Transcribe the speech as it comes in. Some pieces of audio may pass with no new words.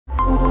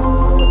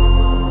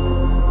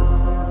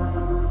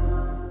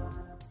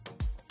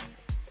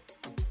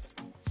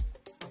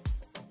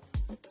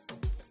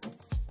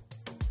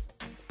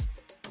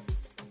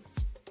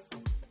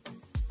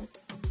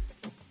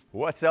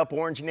What's up,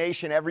 Orange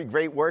Nation? Every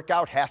great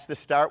workout has to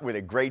start with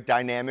a great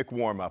dynamic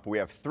warm-up. We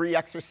have 3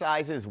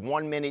 exercises,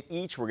 1 minute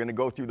each. We're going to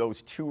go through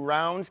those 2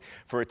 rounds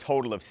for a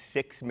total of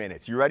 6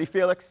 minutes. You ready,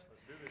 Felix?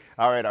 Let's do this.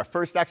 All right, our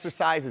first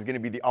exercise is going to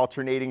be the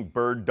alternating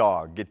bird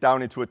dog. Get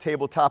down into a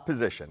tabletop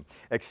position.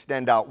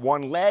 Extend out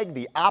one leg,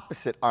 the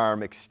opposite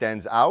arm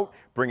extends out.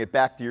 Bring it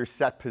back to your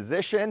set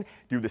position.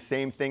 Do the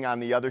same thing on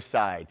the other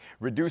side.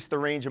 Reduce the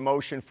range of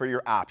motion for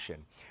your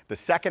option. The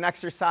second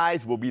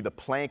exercise will be the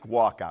plank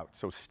walkout.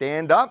 So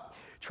stand up,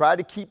 try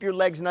to keep your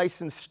legs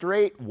nice and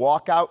straight,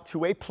 walk out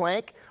to a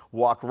plank,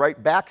 walk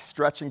right back,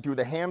 stretching through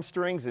the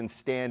hamstrings, and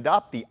stand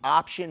up. The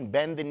option,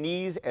 bend the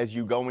knees as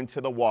you go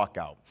into the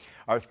walkout.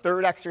 Our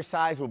third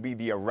exercise will be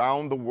the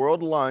around the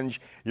world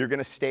lunge. You're going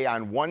to stay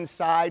on one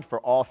side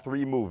for all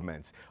 3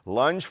 movements.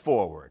 Lunge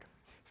forward,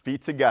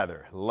 feet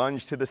together,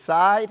 lunge to the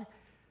side,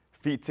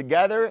 feet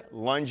together,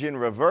 lunge in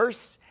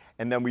reverse.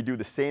 And then we do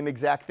the same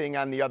exact thing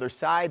on the other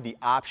side. The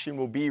option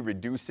will be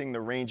reducing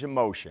the range of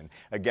motion.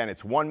 Again,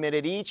 it's 1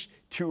 minute each,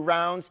 2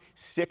 rounds,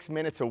 6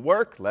 minutes of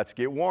work. Let's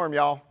get warm,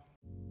 y'all.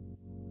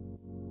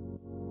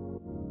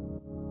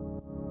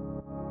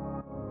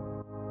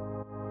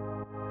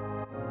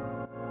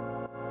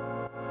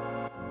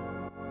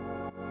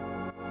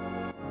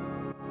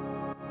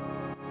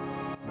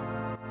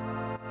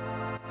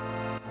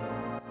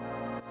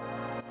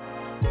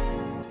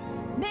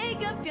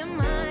 Make up your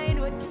mind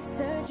what you're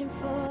searching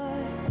for.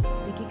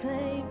 Sticky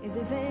claim, is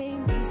it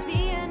vain? Do you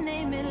see your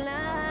name in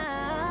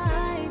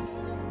lights?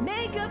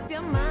 Make up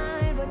your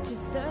mind what you're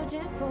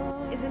searching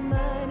for. Is it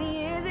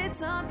money? Is it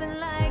something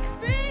like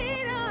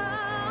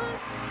freedom?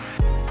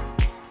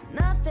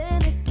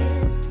 Nothing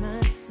against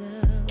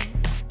myself,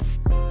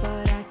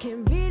 but I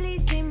can really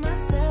see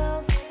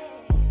myself.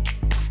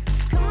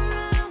 Come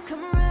around,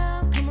 come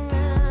around, come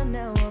around.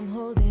 Now I'm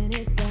holding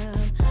it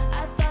down.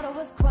 I thought I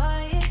was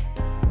quiet,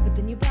 but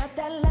then you brought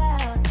that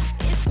loud.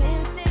 It's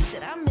instinct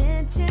that I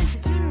mentioned.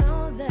 Did you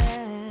know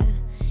that?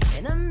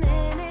 In a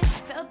minute, I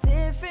felt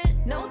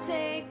different. No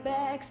take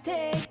backs,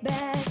 take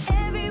back.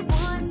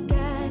 Everyone's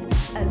got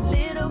a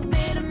little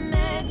bit of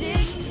magic.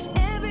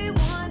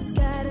 Everyone's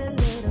got a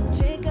little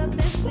trick up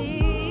their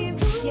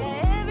sleeve.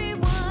 Yeah,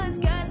 everyone's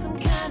got some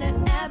kind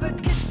of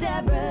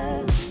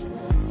abracadabra.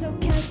 So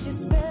cast your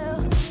spell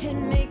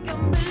and make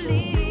them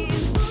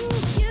believe. Ooh,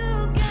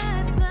 you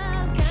got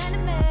some kind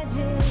of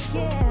magic,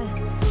 yeah.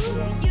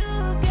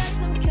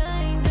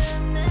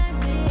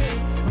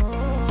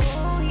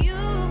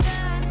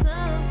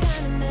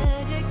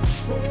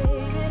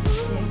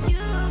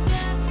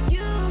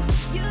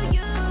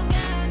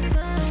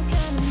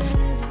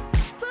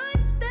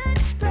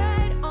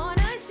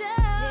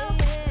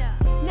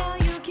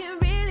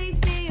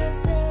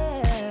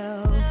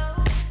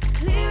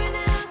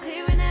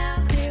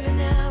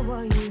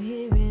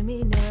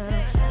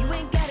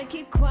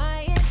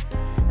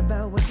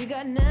 You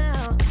got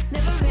now,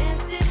 never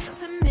rested, not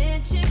to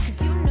mention,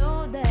 cause you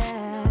know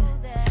that.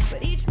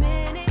 But each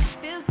minute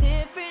feels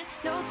different,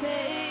 no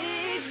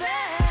take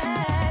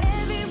back.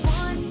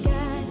 Everyone's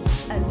got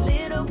a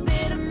little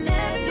bit of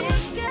magic.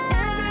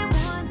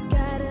 Everyone's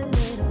got a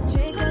little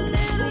trick up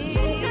their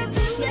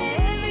sleeve. Yeah,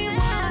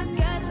 everyone's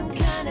got some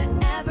kind of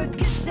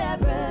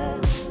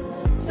abracadabra.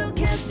 So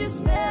cast your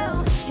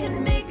spell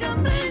and make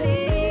them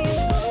believe.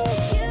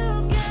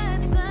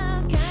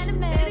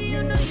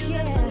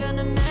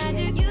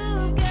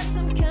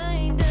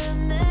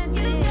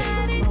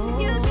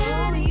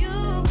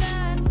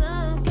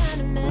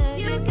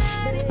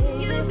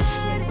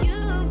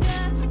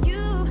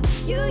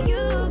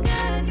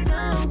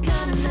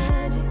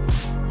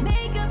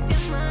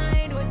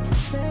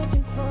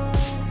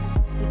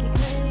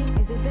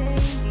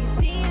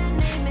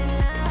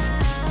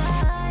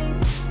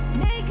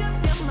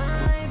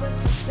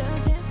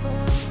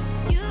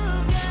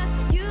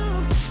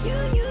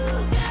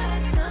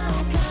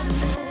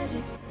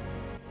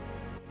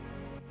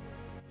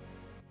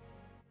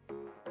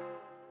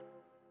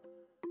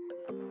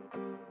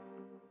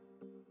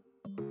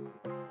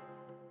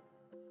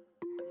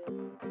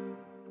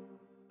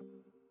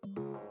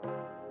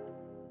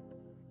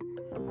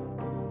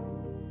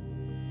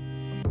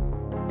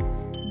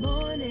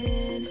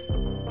 Morning,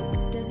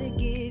 does it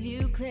give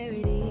you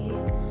clarity?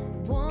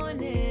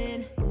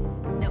 Warning,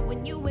 now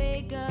when you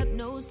wake up,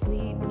 no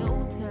sleep,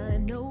 no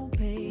time, no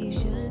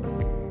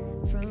patience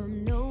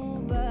from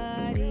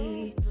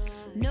nobody,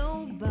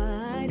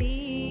 nobody.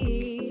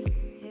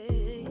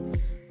 Hey.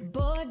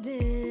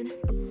 Boarding,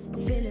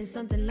 feeling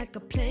something like a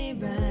plane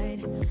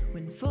ride.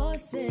 When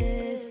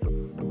forces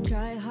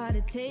try hard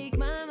to take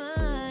my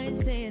mind,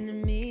 saying to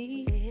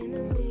me,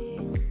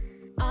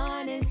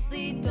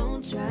 honestly,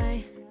 don't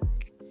try.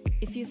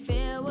 If you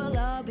fail, well,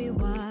 I'll be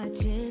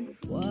watching.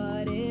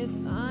 What if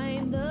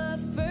I'm the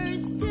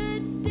first to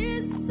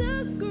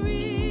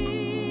disagree?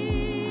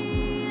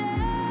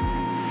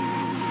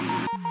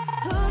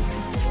 Hook,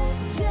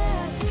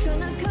 jab,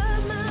 gonna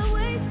cut my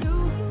way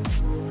through.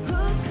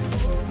 Hook,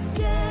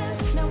 jab,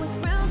 now it's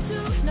round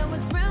 2, now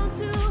it's round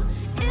 2.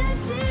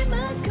 Empty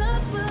my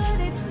cup, but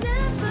it's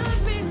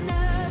never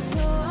enough.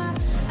 So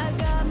I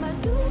got my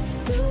dukes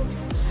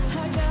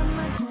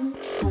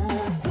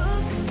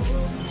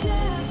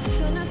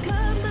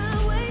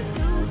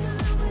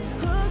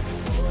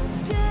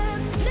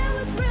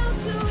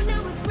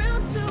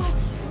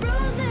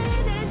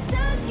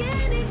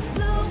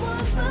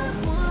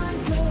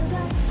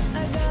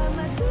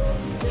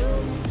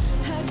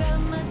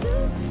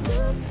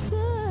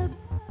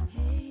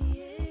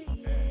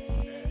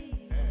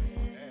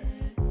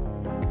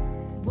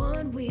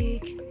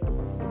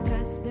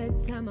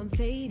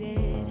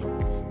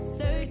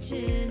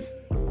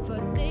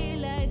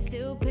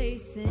still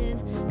pacing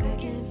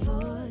back and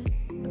forth,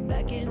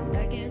 back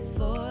and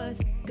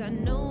forth. Got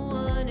no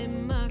one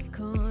in my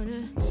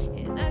corner,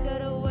 and I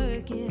gotta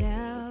work it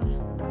out.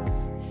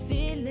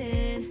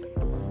 Feeling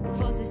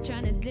forces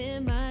trying to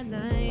dim my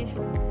light.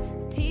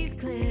 Teeth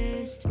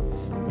clenched,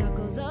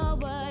 knuckles all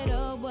white,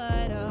 all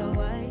white, all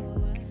white.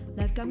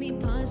 Life got me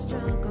punch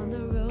drunk on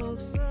the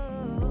ropes,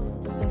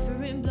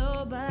 suffering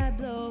blow by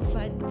blow,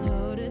 fighting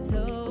toe to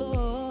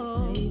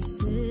toe.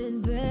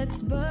 Placing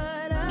bets,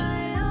 but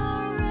I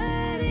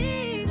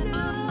already know.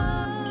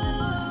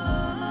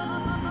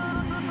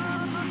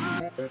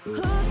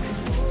 Hook,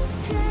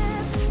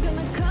 jab,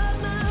 gonna cut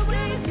my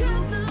way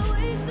through.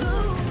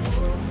 Hook,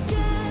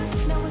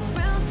 jab, now it's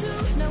round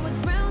two, now it's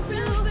round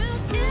two.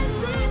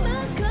 Empty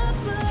my cup,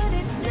 but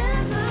it's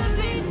never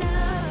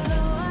enough. So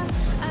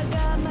I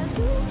got my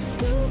dukes,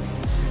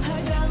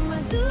 I got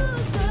my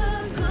dukes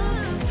up.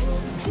 Hook,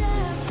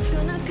 jab,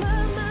 gonna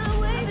cut my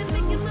way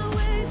through. Making my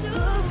way through.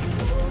 Hook,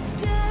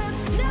 jab,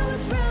 now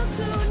it's round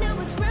two, now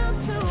it's round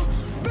two.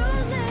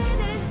 Rolling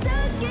and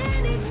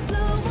ducking each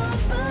blow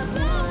up a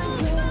blow.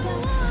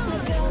 I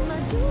got my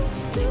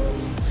dukes,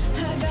 I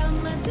got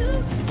my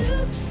dukes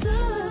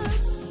up.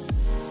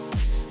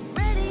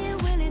 Ready and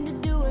willing to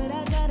do what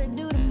I gotta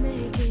do to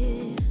make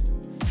it,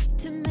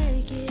 to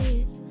make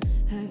it.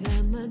 I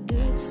got my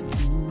dukes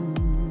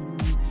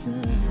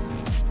up,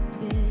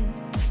 yeah.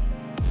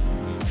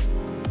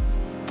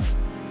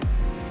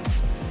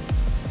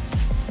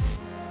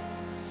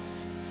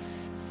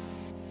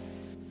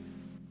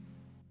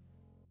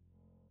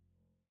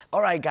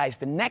 All right, guys,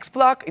 the next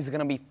block is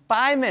gonna be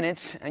 5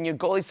 minutes, and your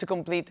goal is to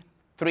complete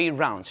 3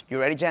 rounds.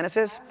 You ready,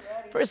 Genesis?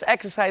 First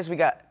exercise, we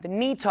got the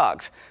knee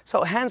tugs.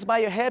 So hands by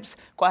your hips,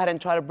 go ahead and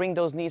try to bring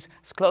those knees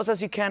as close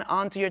as you can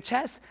onto your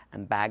chest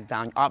and back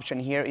down. Option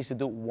here is to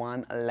do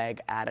one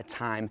leg at a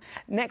time.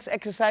 Next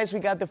exercise, we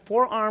got the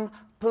forearm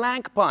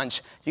plank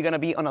punch. You're gonna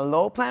be on a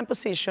low plank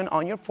position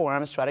on your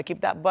forearms. Try to keep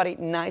that body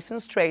nice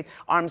and straight.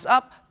 Arms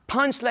up,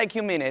 punch like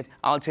you mean it,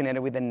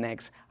 alternated with the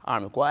next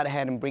arm. Go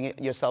ahead and bring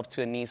yourself to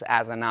the knees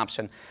as an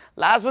option.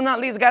 Last but not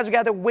least, guys, we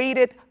got the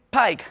weighted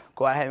pike.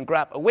 Go ahead and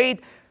grab a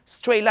weight,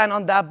 straight line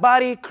on that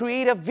body,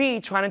 create a V,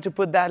 trying to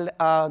put that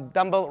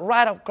dumbbell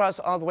right across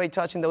all the way,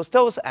 touching those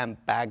toes, and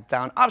back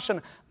down.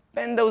 Option,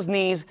 bend those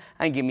knees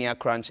and give me a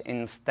crunch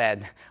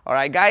instead. All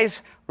right,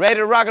 guys, ready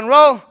to rock and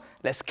roll?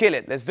 Let's kill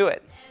it. Let's do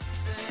it.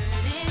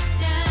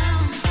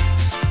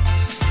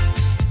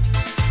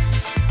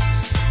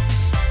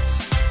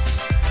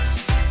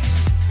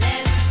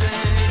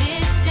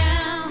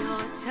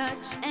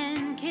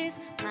 And kiss,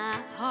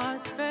 my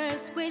heart's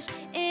first wish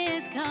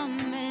is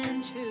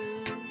coming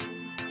true.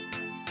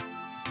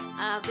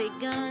 I've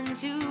begun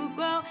to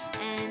grow,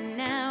 and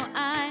now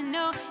I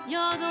know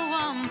you're the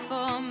one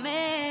for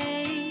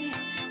me.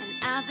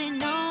 And I've been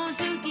known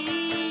to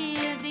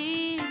give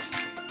in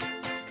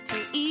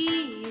too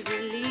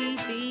easily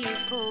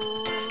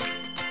before,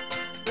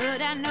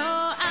 but I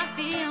know I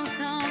feel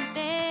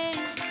something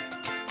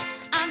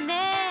I've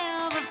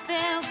never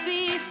felt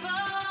before.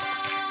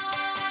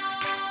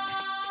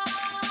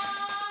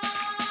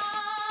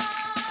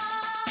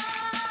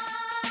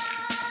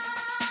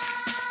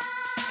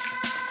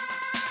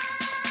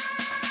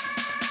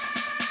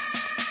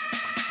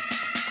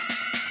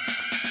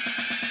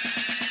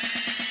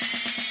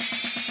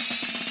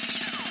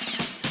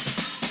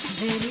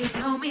 Then you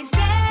told me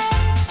stay,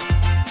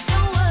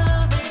 don't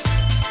worry,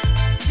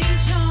 be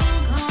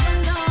strong, come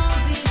along,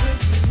 be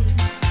with me.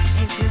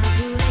 It's not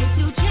too late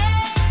to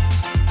change,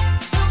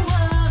 don't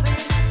worry,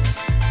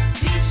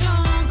 be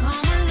strong,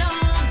 come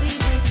along, be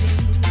with me.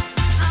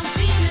 I'm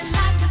feeling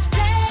like a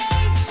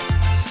flame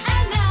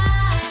at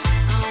night,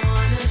 I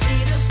wanna be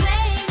the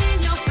flame in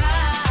your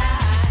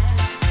fire.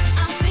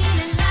 I'm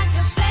feeling like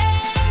a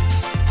flame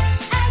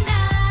at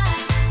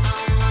night,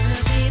 I wanna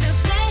be the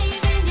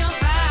flame in your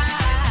fire.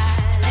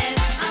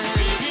 I'm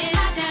feeling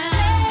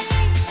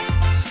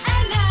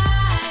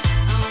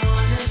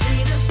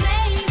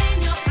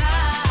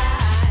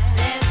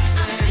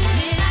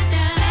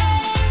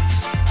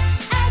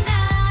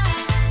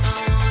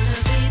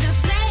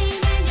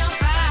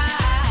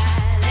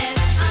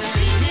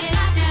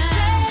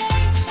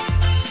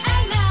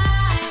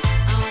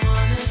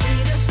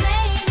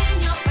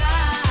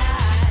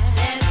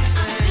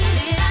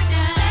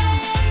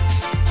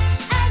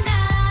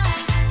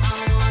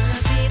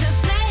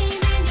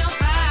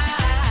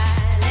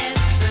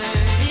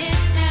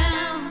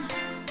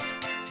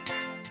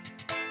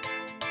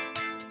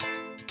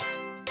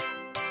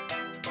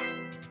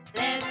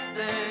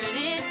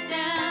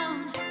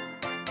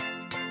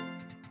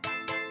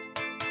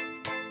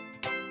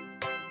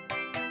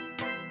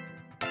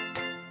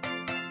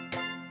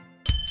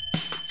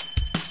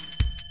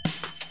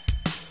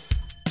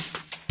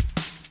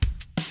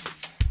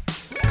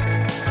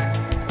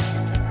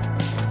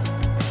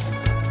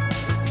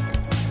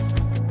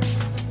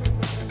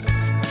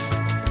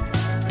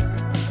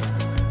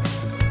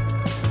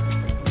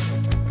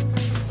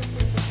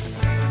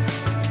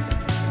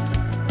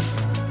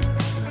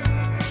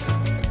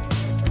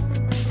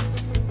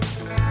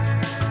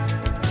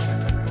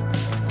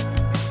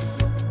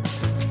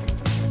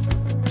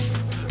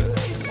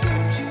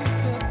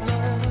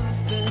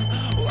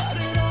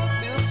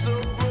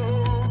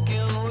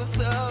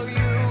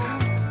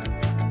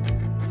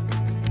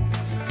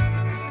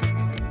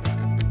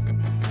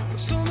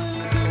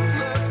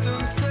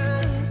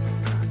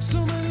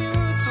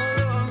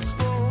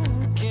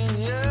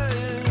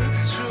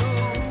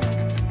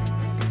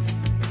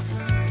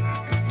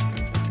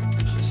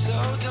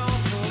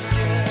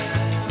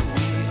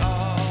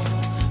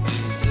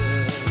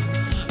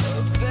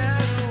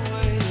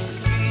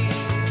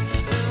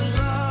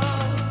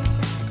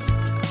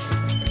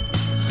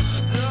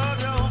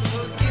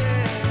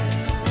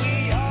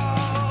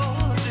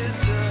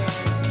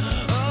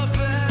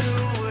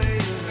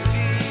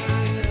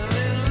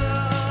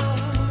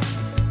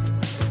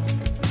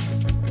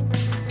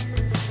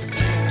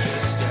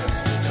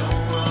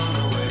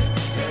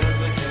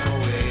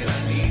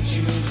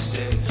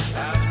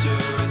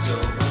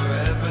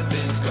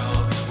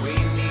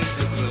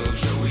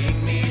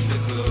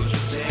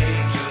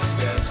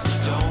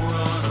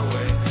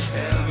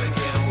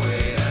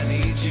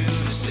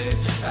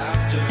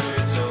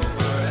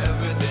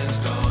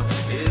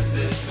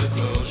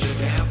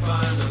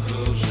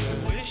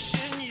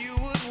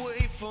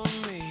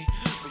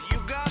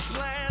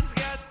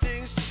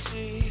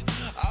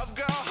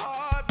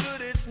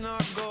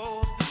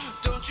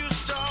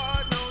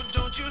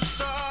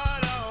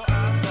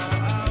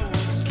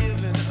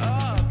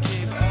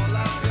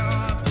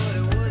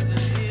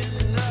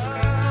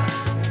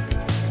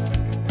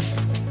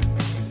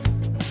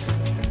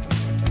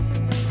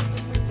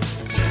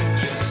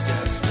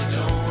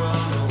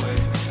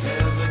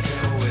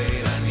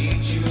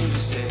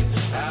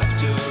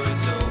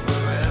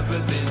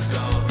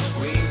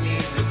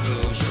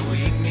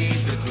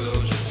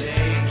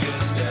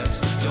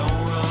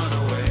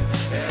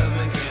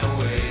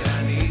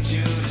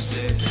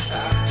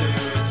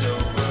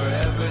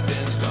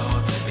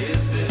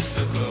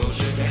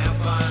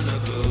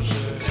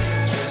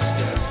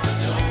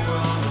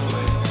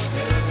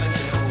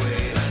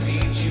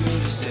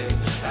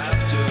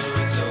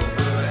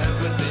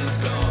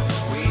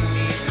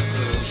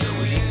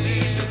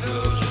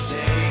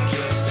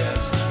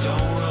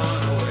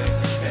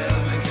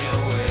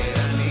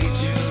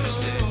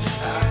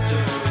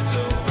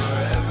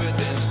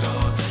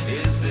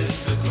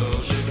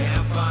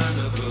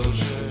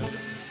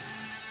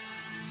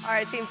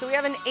right, team, so we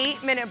have an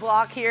 8-minute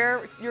block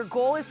here. Your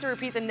goal is to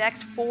repeat the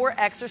next 4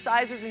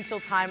 exercises until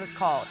time is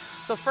called.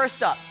 So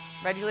first up,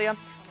 ready, Leah?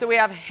 So we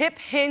have hip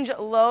hinge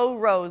low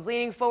rows,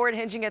 leaning forward,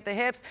 hinging at the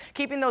hips,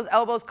 keeping those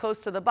elbows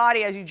close to the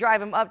body as you drive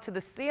them up to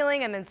the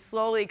ceiling and then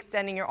slowly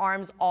extending your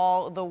arms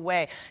all the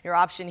way. Your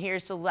option here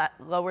is to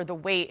lower the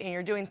weight, and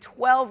you're doing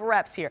 12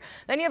 reps here.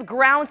 Then you have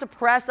ground to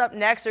press up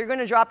next, so you're going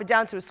to drop it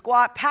down to a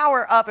squat,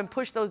 power up, and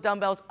push those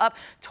dumbbells up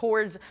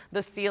towards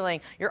the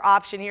ceiling. Your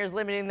option here is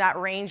limiting that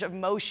range of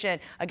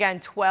motion. Again,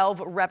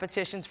 12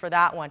 repetitions for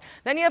that one.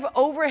 Then you have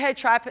overhead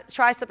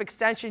tricep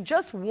extension,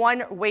 just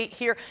 1 weight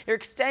here. You're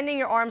extending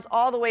your arms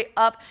all the way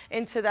up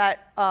into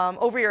that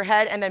over your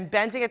head and then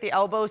bending at the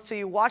elbows till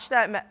you watch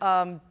that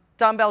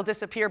dumbbell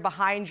disappear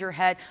behind your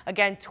head.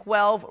 Again,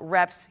 12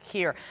 reps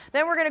here.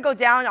 Then we're going to go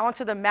down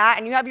onto the mat,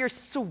 and you have your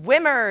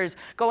swimmers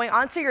going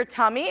onto your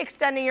tummy,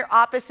 extending your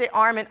opposite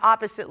arm and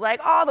opposite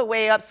leg all the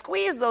way up.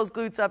 Squeeze those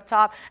glutes up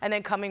top and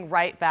then coming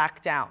right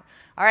back down.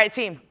 All right,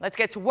 team, let's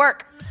get to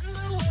work.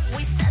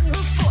 We said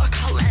before,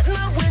 let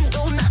my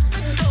window, not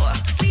the door.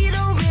 We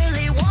don't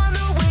really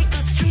wanna wake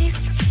the street.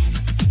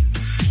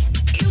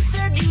 You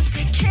said you'd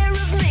take care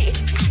of me.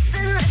 I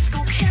said let's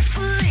go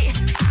carefully.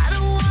 I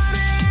don't wanna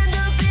end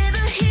up in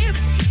a heap.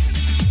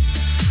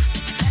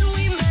 Then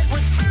we met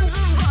with friends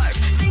of ours,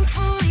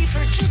 thankfully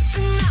for just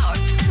an hour.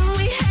 Then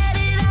we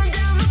headed on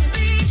down the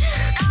beach.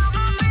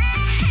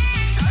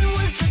 Sun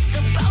was just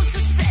about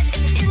to set,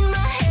 and in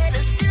my head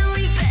a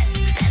silly bet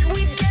that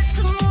we'd get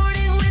to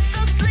morning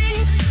without sleep.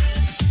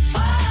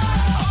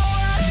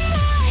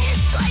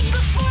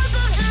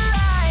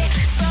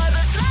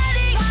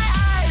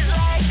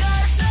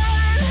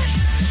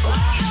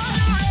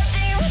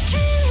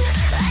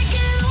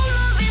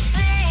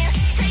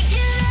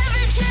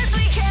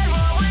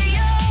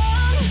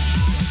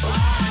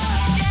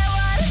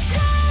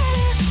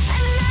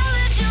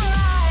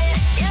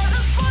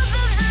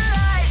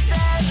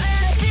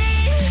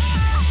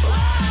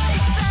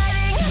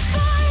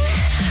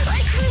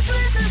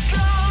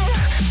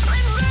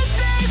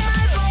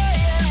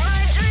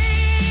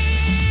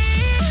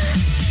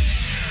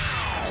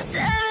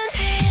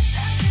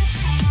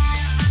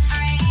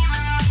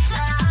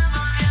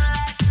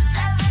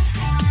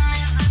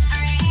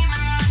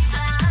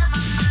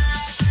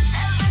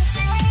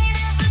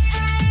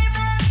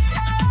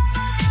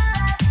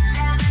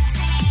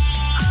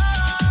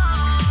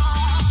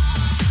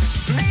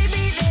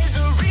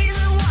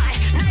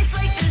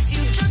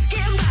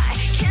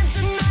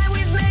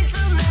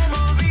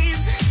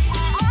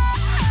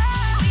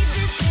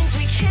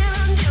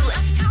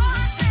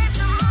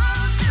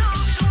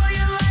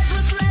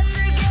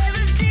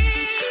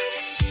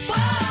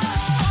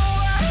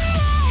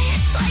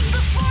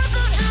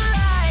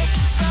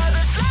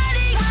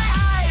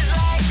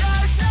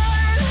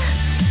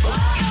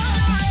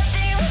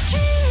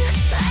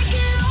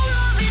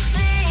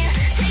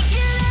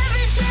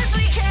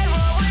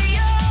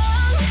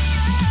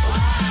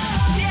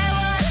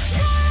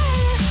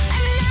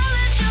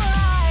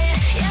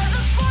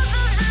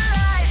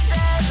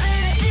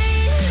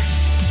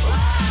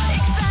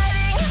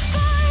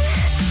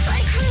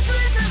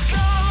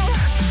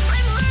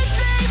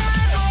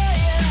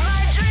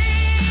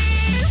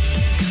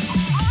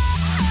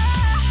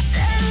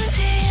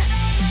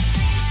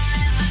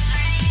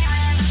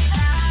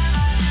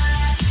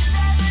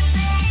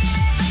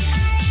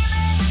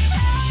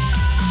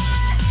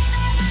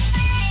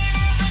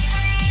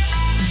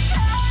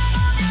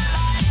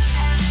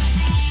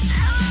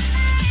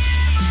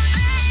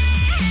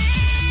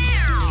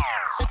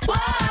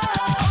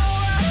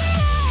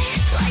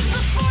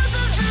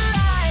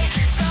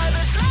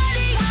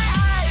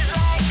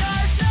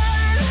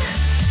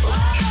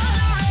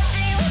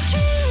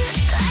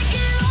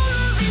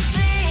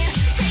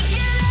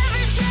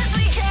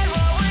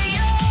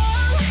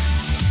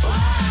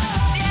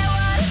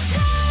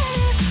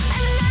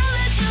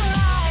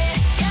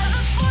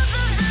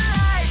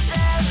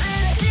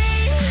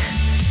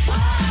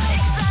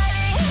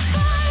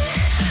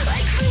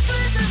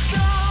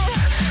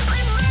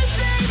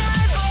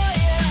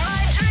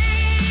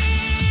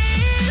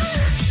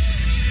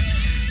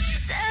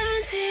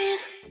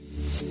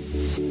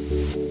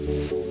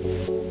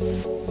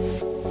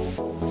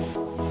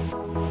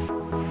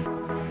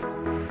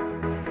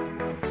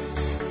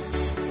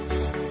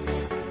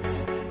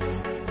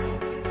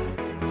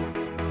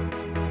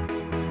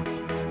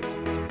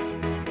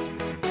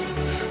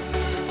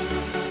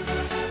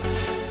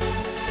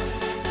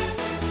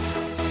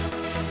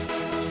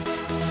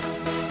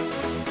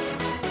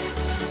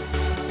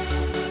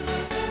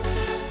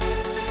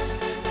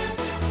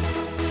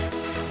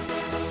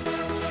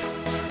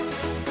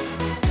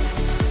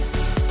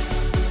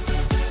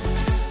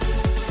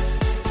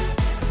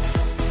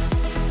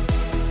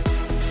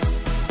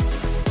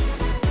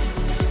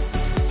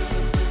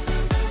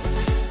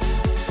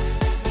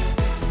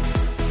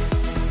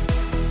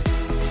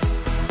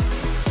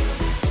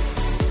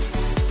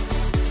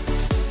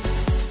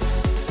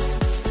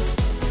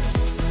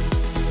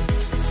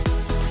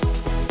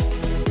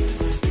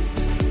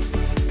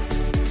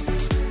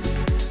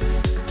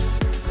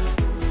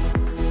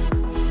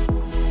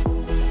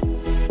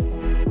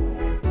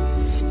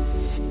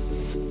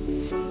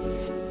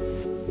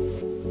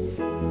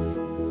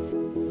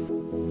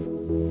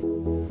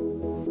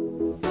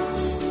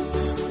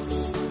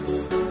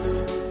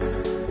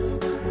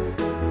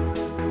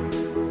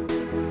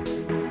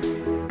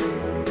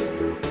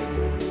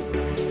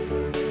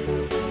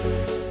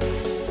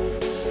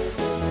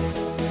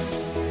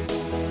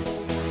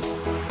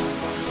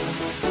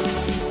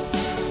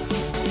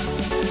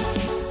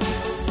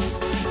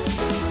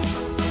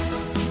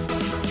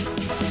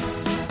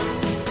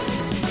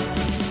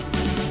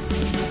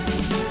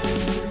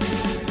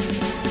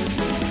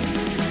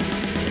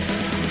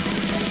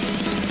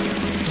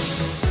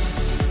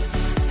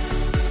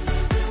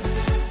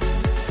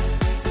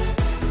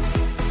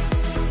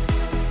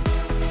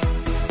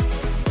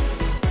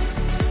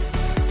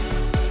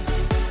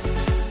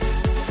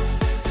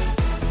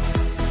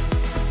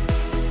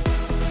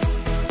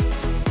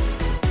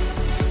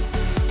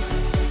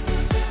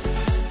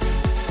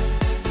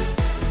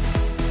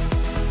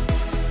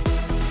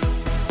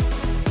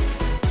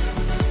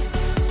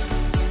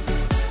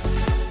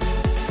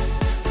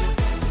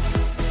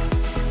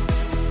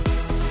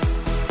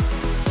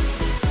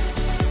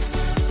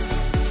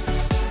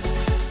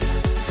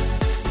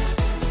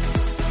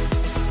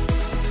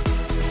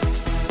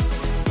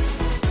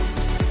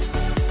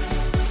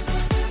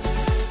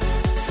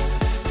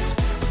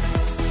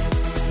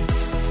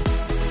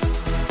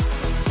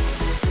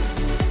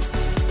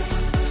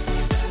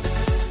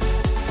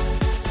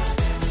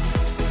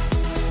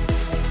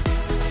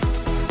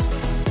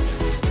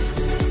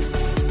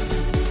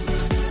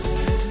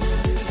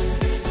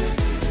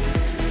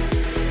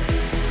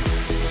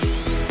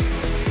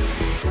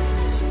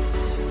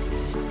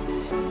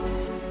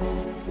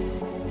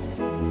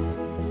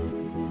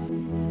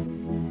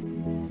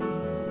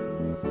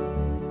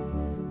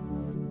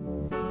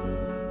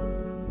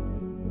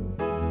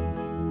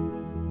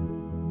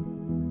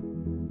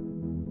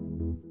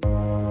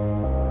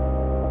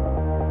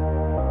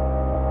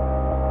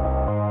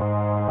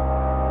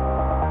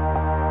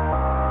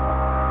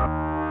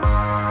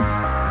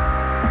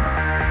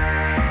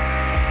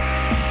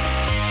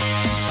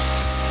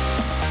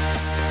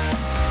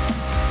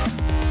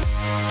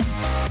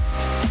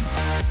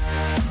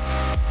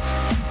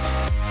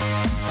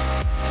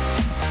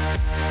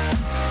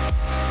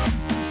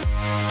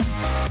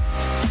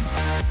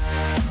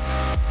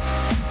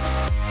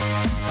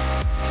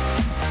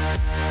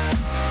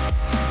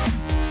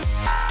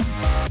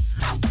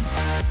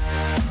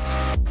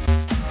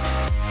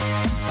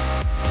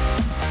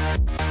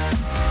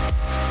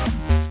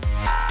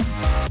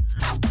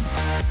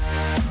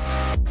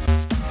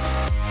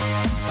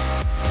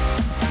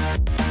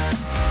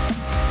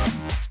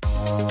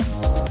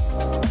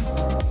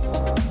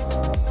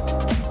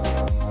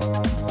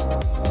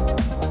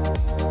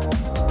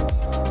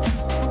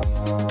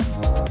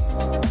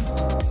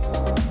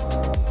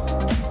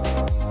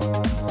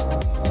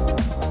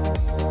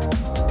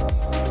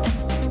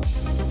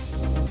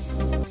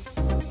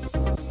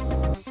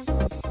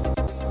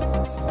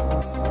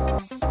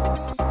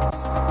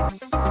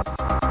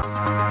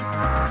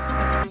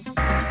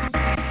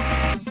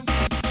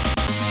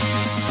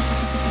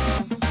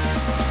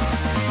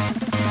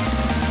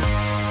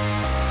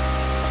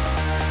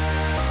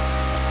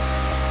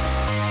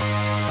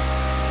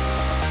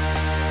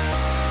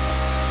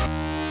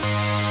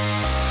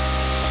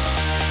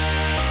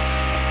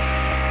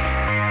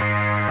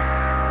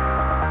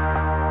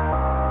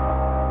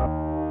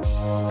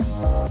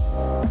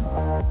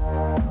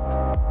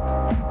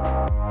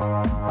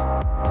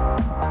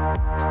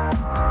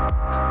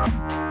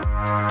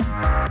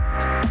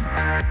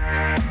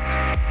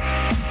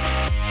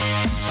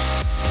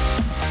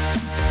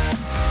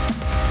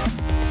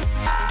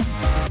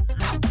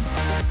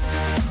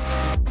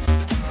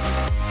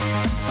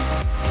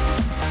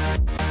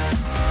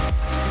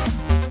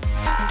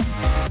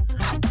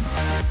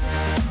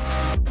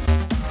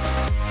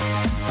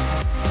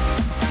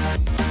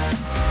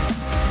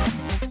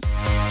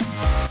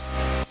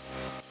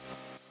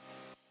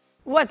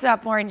 What's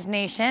up, Orange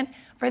Nation?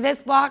 For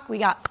this block, we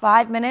got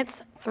 5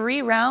 minutes,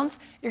 3 rounds.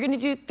 You're gonna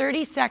do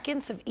 30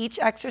 seconds of each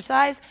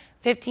exercise,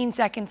 15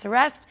 seconds of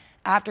rest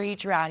after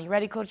each round. You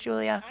ready, Coach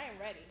Julia? I am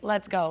ready.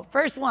 Let's go.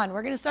 First one,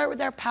 we're gonna start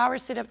with our power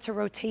sit-up to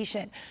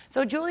rotation.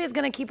 So Julia's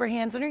gonna keep her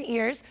hands on her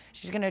ears.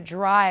 She's gonna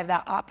drive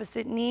that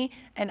opposite knee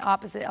and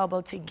opposite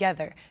elbow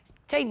together,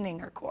 tightening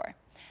her core.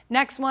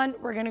 Next one,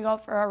 we're gonna go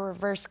for our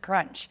reverse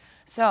crunch.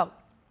 So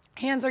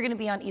hands are gonna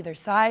be on either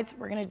sides.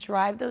 We're gonna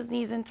drive those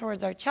knees in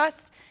towards our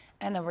chest,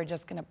 and then we're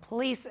just gonna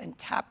place and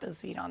tap those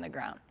feet on the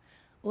ground.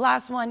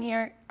 Last one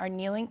here, our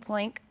kneeling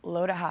plank,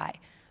 low to high.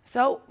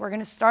 So we're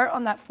gonna start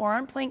on that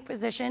forearm plank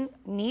position,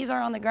 knees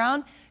are on the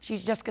ground.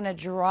 She's just gonna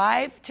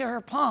drive to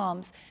her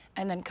palms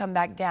and then come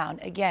back down.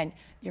 Again,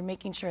 you're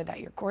making sure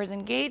that your core is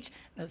engaged,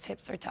 those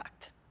hips are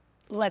tucked.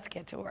 Let's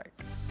get to work.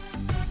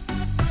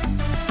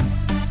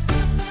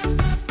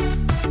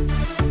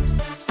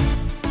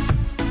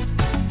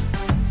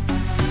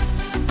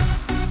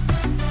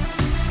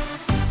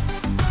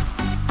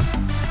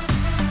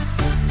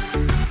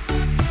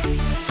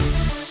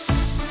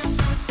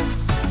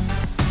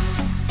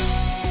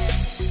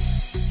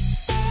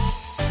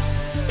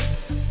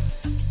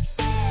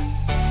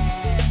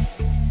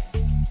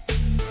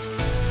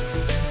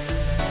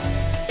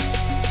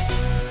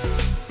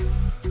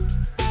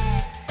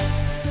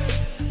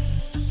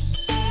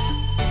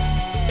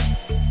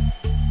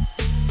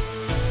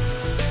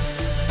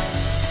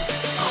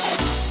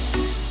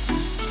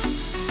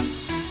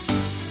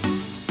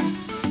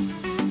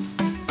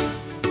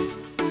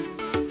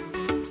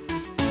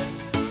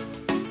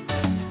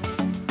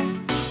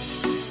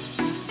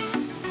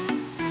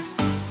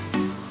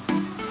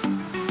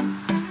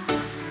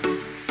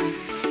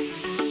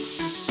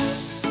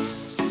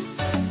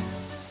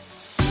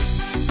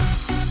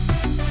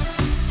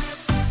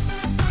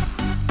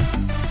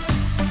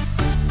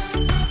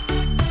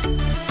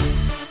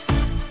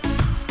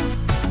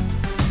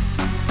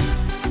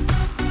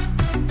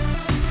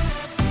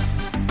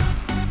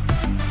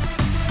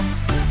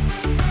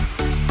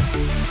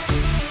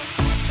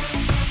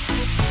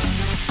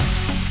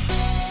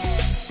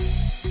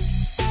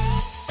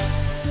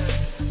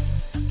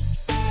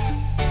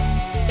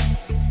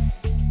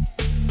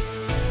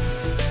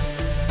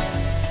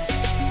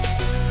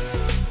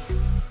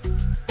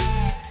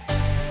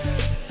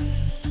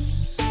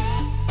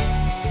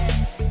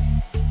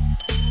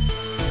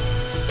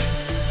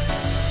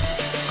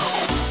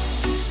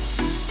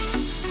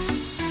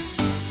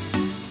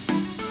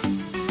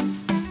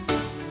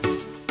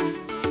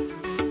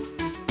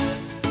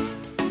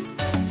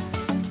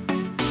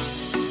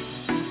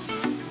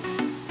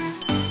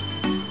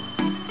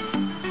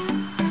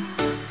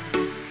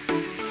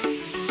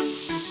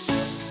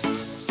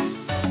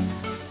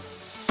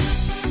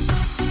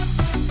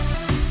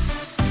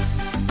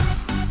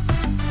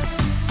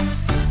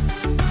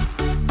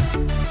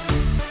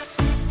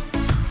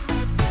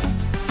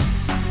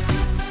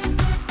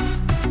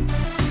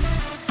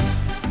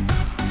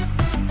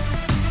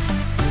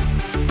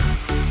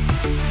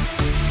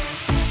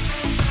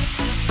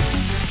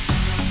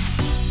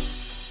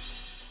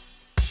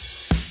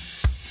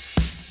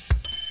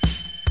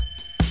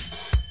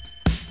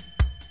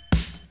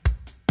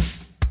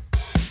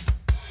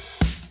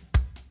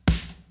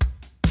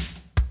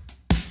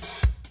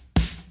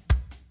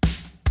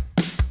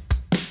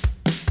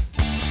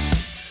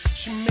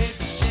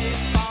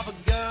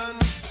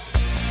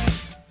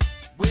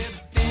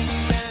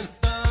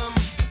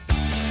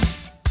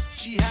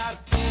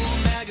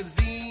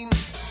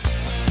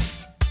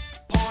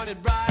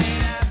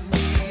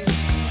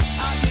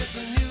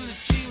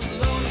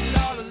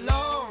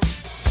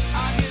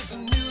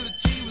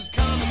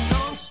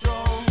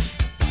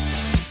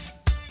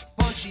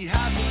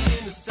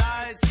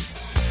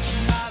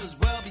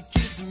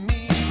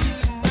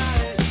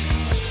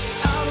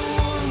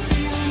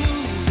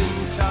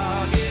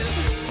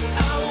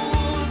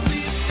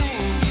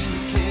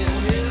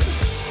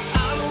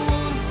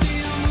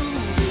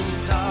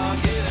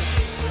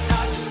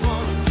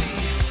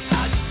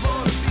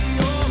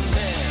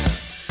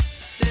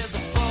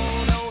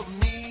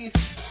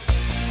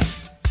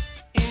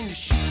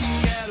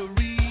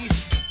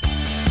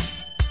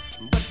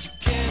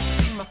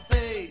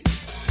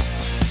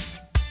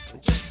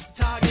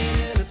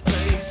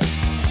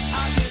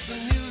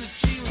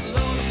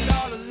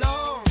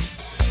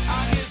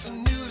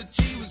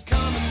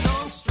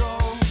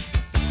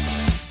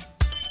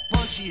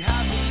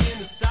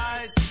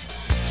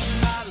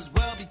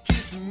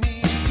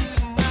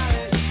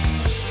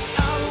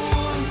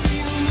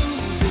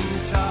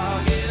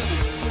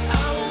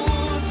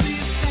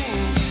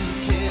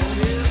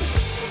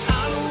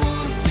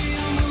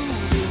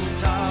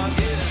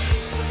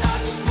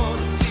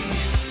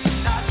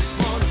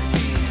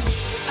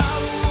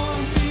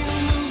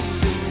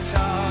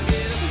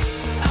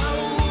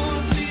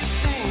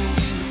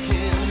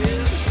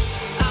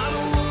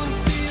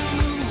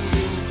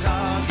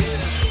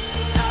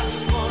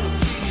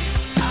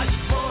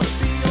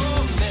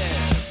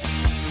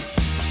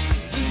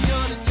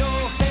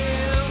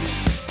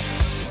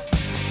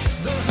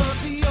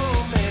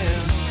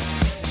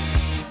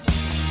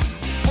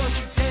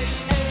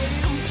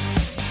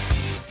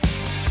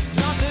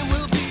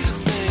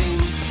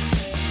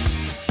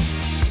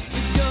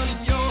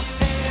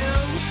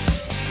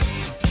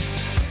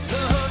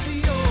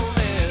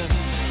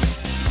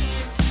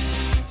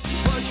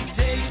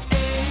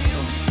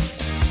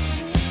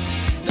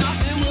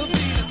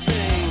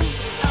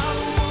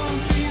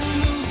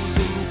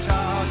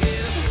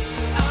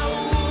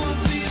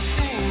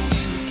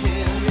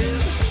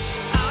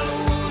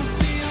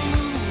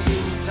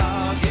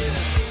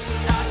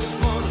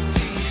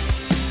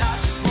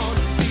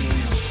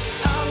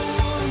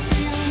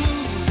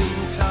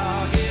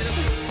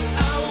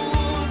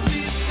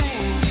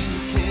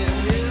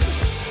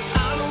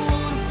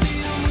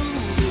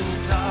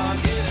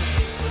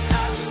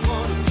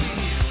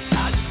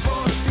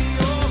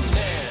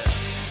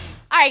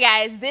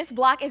 guys, this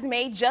block is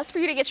made just for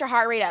you to get your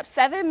heart rate up.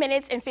 7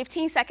 minutes and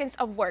 15 seconds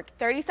of work,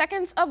 30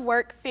 seconds of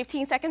work,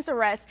 15 seconds of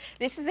rest.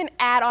 This is an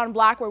add-on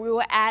block where we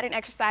will add an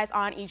exercise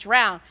on each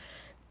round.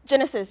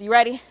 Genesis, you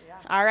ready? Yeah.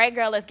 All right,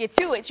 girl, let's get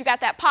to it. You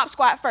got that pop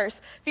squat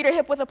first. Feet are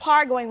hip width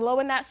apart, going low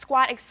in that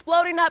squat,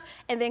 exploding up,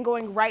 and then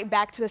going right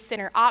back to the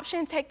center.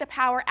 Option, take the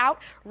power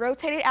out,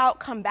 rotate it out,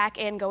 come back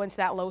in, go into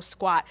that low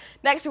squat.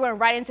 Next, we're going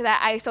right into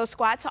that ISO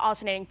squat to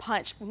alternating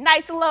punch.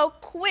 Nice and low,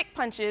 quick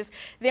punches.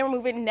 Then we're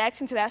moving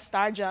next into that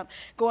star jump.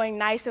 Going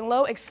nice and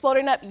low,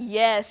 exploding up,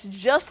 yes,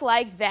 just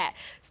like that.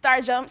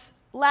 Star jumps.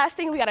 Last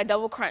thing, we got a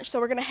double crunch. So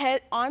we're gonna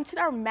head onto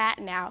our mat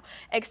now,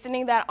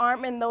 extending that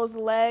arm and those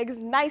legs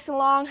nice and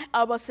long,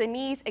 elbows to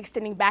knees,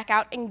 extending back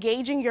out,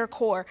 engaging your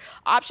core.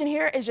 Option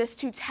here is just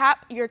to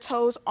tap your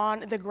toes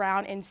on the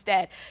ground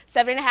instead.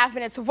 7.5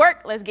 minutes of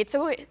work, let's get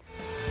to it.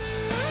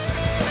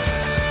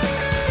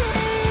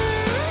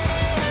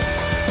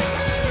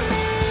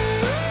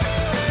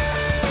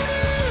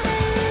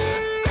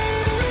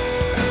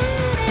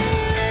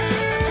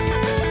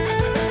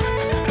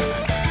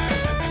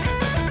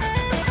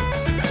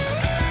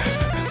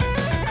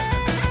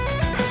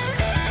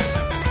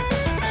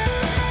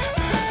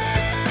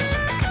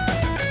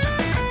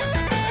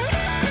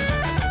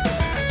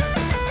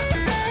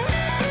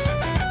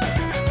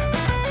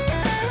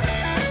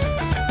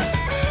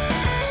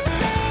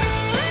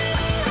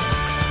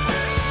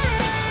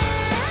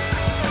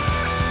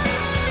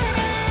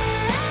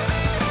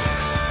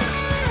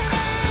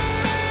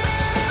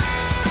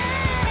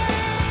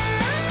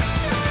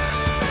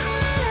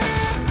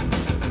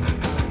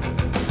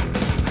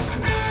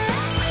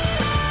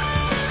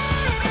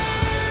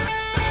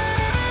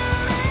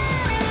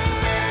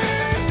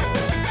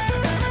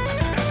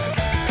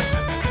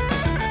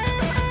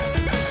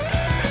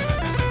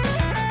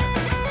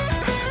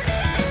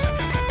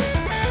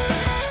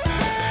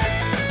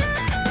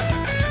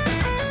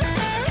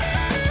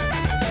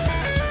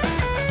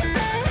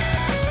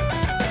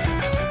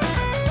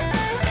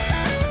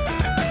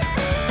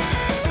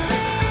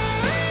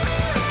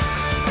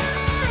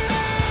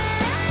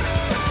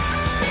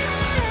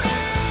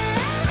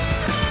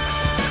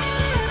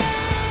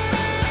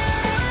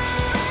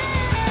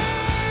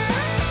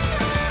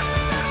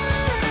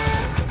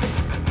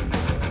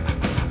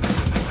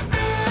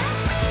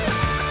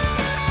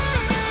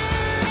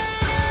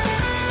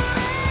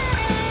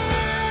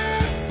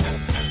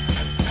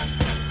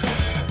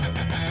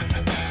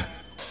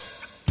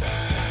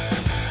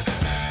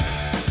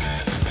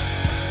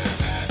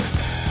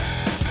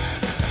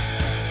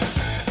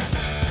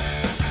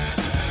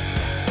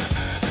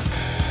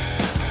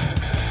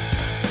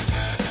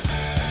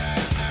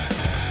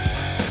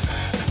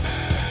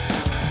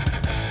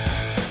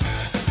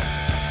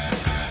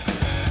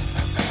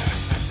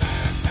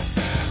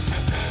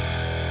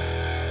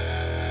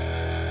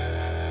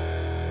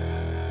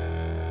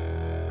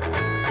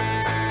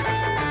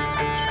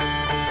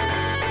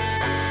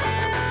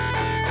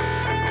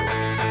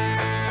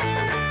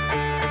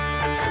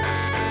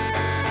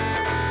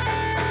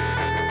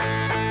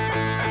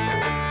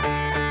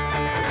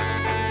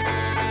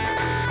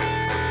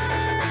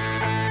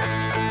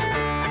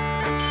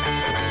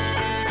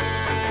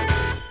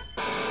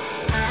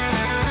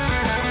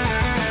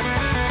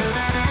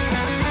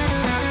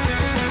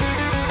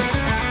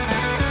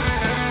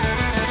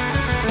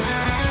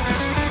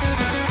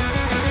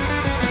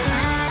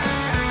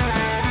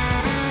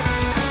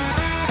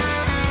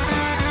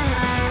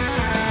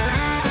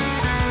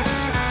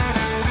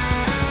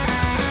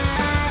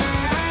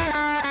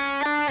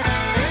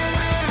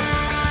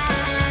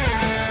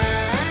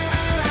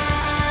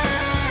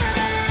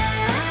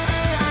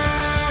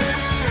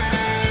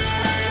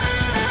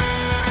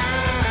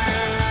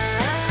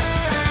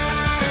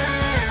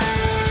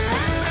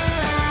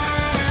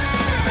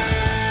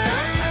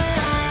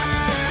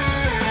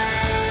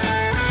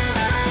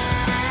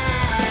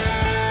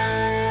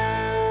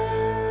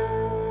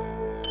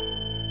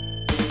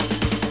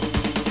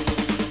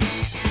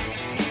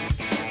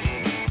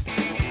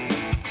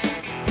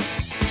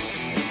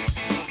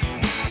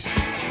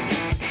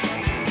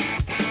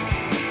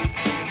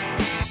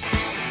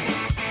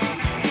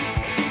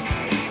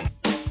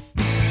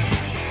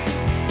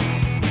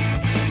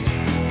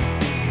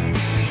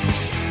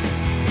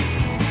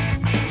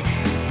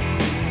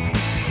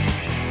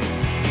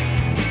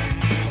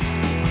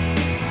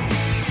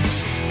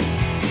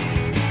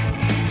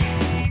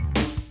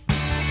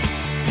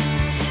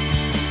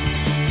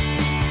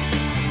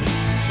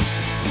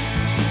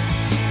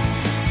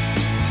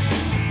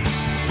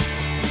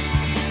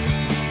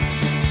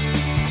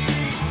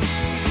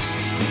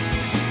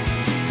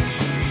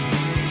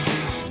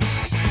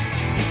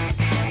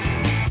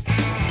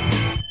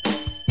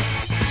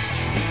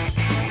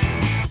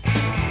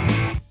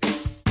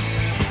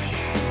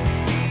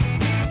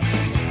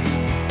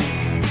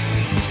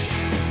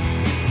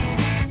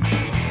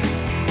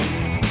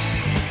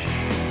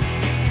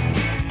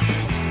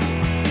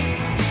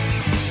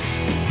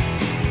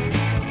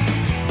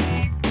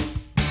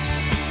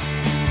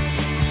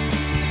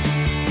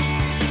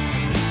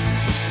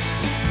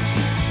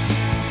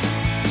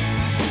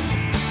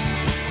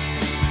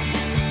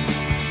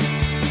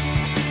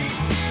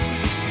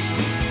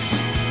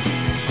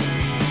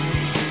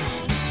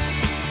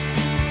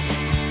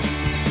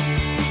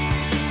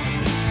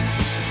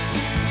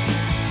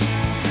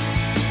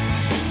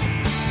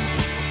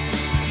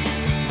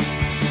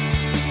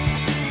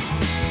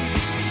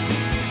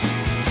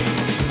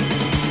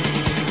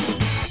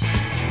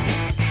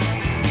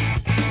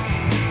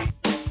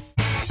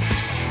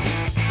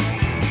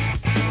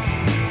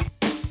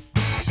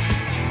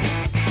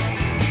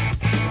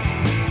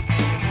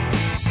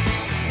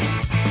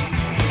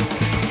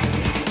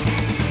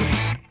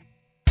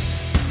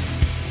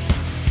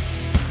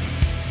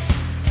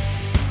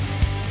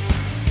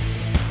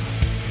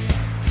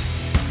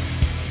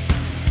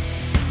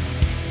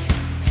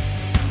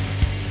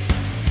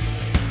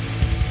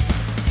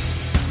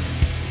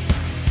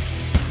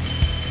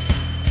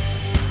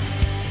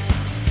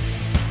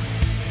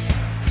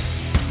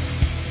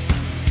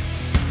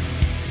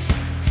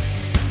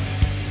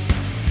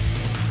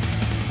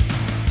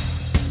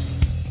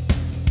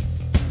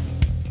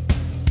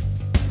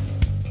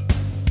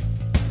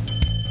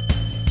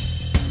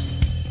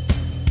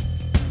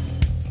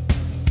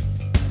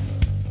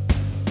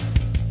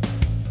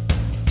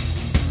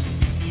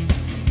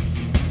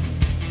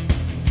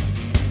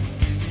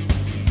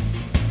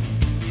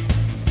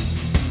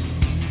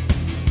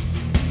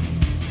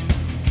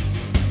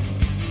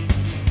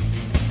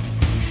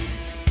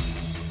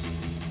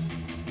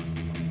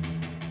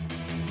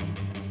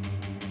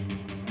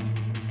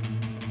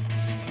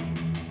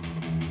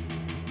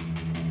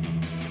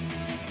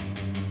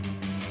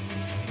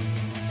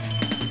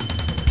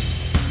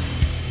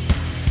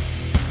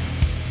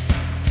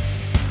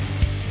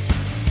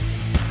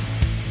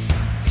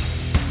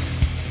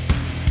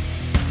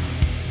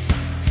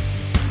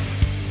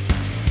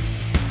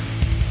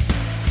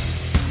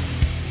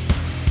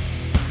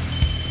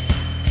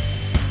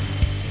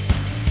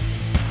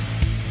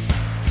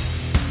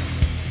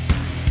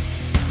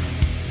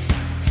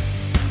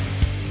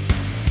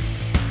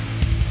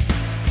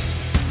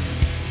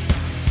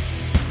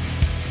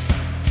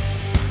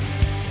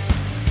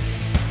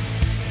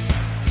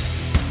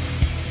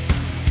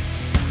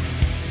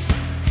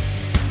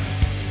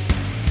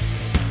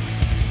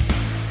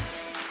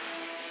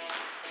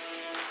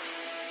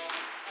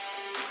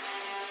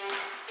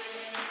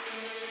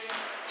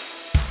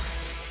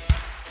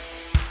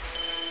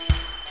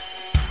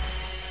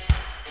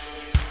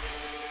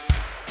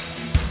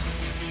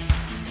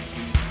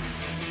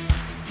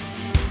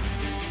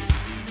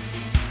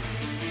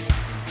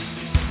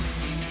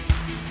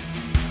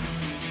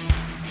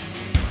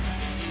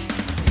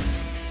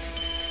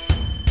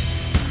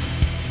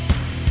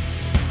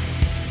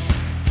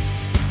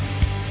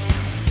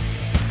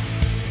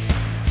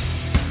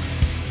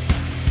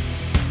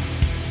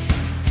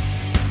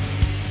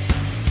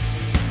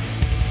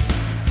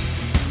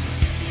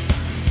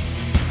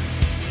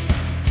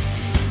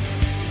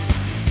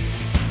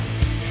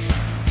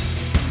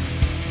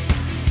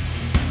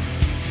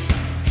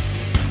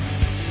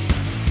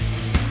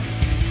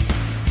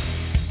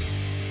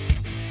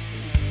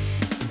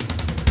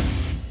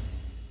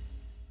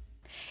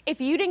 If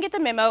you didn't get the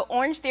memo,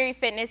 Orangetheory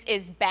Fitness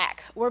is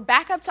back. We're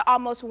back up to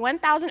almost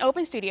 1,000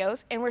 open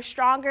studios, and we're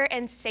stronger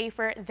and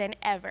safer than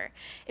ever.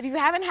 If you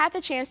haven't had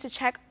the chance to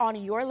check on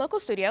your local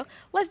studio,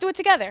 let's do it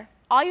together.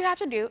 All you have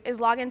to do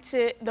is log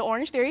into the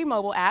Orangetheory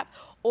mobile app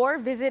or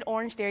visit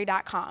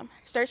orangetheory.com.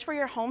 Search for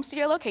your home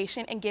studio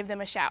location and give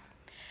them a shout.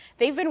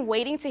 They've been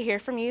waiting to hear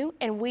from you,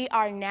 and we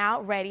are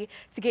now ready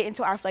to get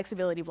into our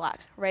flexibility block.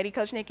 Ready,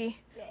 Coach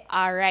Nikki? Yeah.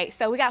 All right,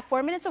 so we got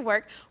 4 minutes of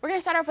work. We're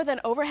gonna start off with an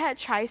overhead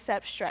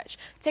tricep stretch.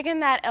 Taking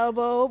that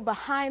elbow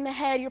behind the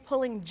head, you're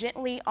pulling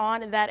gently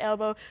on that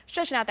elbow,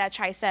 stretching out that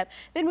tricep,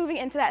 then moving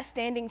into that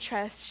standing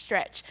chest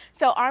stretch.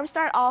 So arms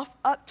start off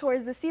up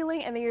towards the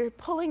ceiling, and then you're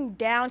pulling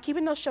down,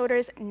 keeping those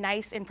shoulders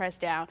nice and pressed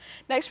down.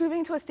 Next,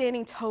 moving to a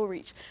standing toe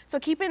reach. So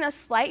keeping a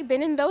slight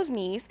bend in those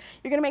knees,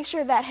 you're gonna make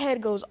sure that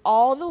head goes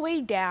all the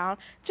way down,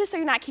 just so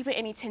you're not keeping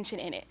any tension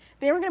in it.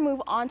 Then we're gonna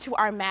move on to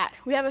our mat.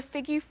 We have a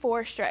figure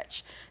 4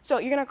 stretch. So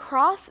you're gonna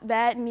cross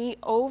that knee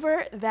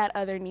over that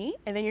other knee,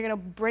 and then you're gonna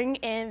bring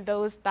in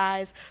those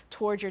thighs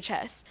towards your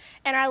chest.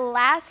 And our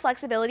last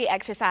flexibility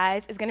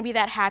exercise is gonna be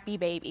that happy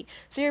baby.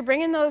 So you're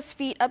bringing those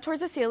feet up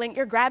towards the ceiling,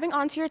 you're grabbing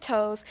onto your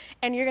toes,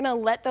 and you're gonna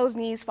let those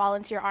knees fall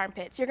into your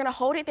armpits. You're gonna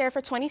hold it there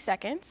for 20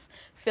 seconds,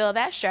 feel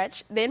that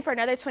stretch. Then for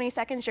another 20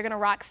 seconds, you're gonna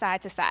rock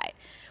side to side.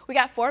 We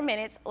got 4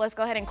 minutes. Let's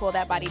go ahead and cool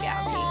that body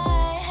down, team.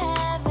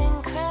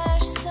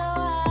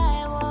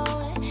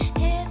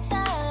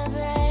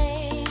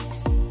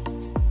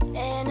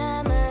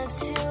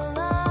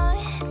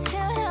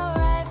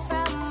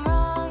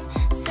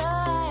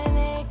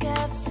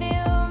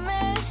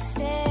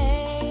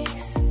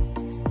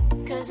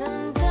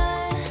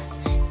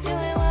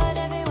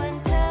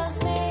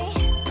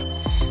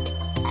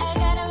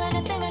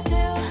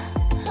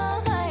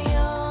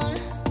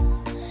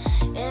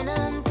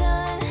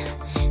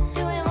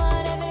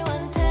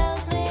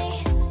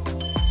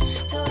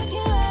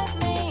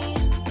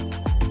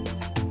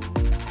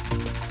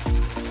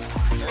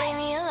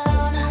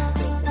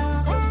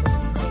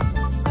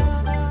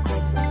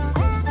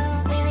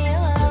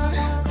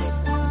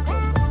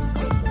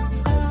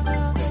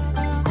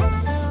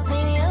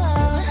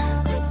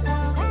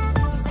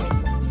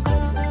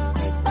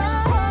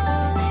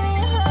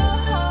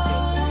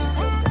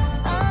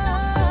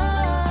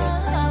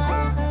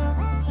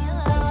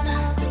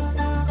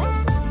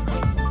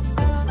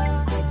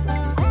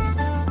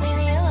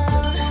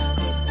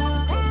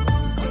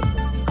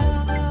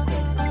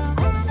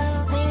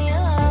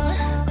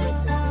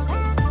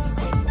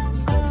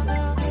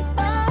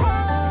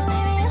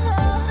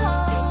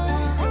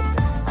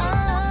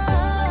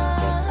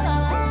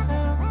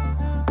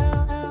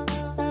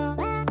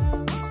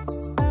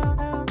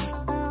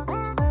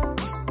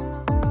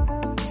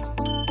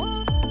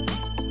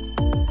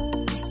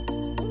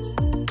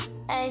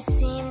 I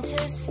seem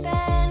to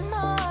spend